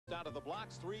out of the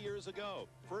blocks 3 years ago,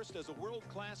 first as a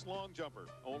world-class long jumper.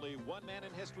 Only one man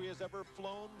in history has ever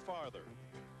flown farther.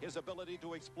 His ability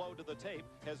to explode to the tape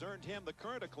has earned him the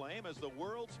current acclaim as the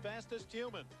world's fastest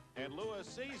human. And Lewis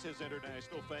sees his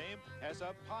international fame as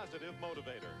a positive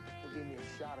motivator. It gave me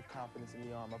a shot of confidence in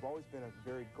the arm. I've always been a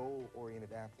very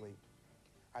goal-oriented athlete.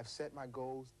 I've set my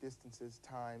goals, distances,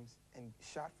 times, and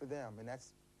shot for them, and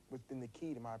that's been the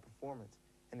key to my performance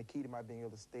and the key to my being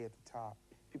able to stay at the top.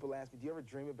 People ask me, do you ever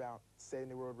dream about setting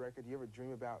the world record? Do you ever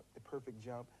dream about the perfect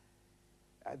jump?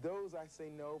 Those I say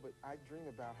no, but I dream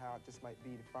about how it just might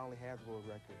be to finally have the world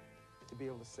record, to be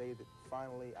able to say that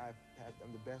finally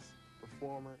I'm the best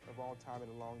performer of all time in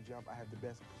the long jump. I have the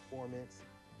best performance.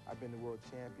 I've been the world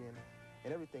champion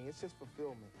and everything. It's just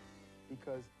fulfillment,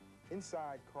 because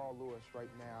inside Carl Lewis right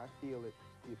now, I feel the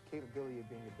capability of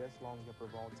being the best long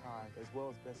jumper of all time, as well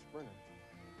as best sprinter.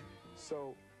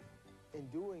 So in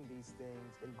doing these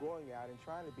things and going out and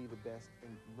trying to be the best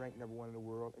and ranked #1 in the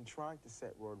world and trying to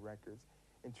set world records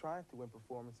and trying to win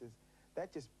performances,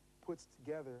 that just puts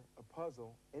together a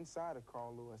puzzle inside of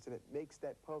Carl Lewis, and it makes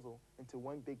that puzzle into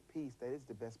one big piece that is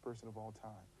the best person of all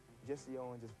time. Jesse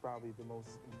Owens is probably the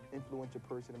most influential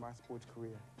person in my sports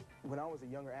career. When I was a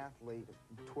younger athlete,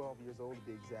 12 years old to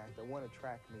be exact, I won a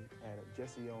track meet at a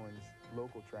Jesse Owens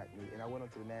local track meet, and I went on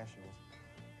to the Nationals.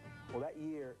 Well, that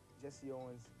year, Jesse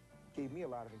Owens gave me a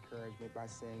lot of encouragement by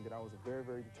saying that I was a very,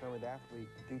 very determined athlete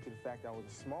due to the fact that I was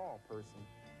a small person,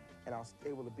 and I was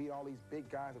able to beat all these big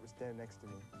guys that were standing next to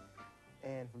me.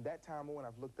 And from that time on,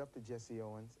 I've looked up to Jesse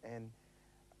Owens, and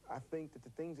I think that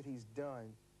the things that he's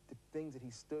done, the things that he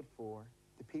stood for,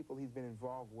 the people he's been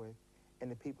involved with,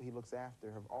 and the people he looks after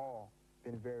have all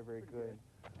been very, very good.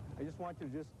 I just want you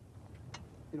to just,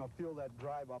 feel that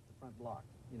drive off the front block,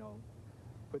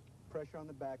 put pressure on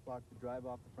the back block to drive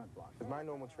off the front block. My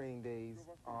normal training days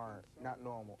are not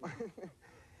normal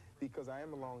because I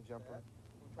am a long jumper.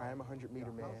 I am a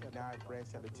 100-meter man. Now I've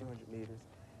branched out to 200 meters.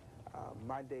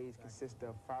 My days consist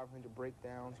of 500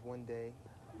 breakdowns one day,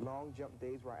 long jump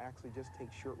days where I actually just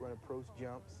take short run approach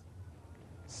jumps,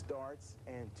 starts,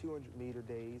 and 200-meter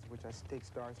days, which I take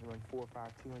starts and run 4 or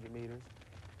 5 200 meters.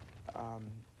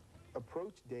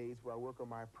 Approach days where I work on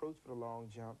my approach for the long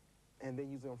jump, and then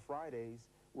usually on Fridays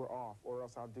we're off, or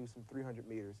else I'll do some 300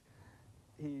 meters.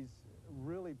 He's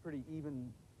really pretty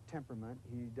even temperament.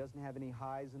 He doesn't have any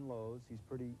highs and lows. He's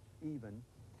pretty even.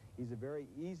 He's a very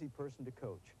easy person to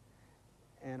coach.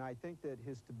 And I think that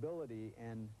his stability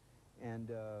and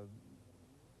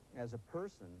as a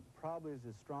person probably is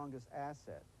his strongest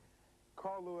asset.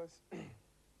 Carl Lewis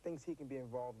thinks he can be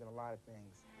involved in a lot of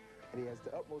things, and he has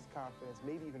the utmost confidence,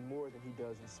 maybe even more than he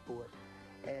does in sport.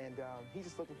 And he's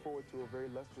just looking forward to a very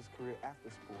illustrious career after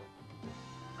sport.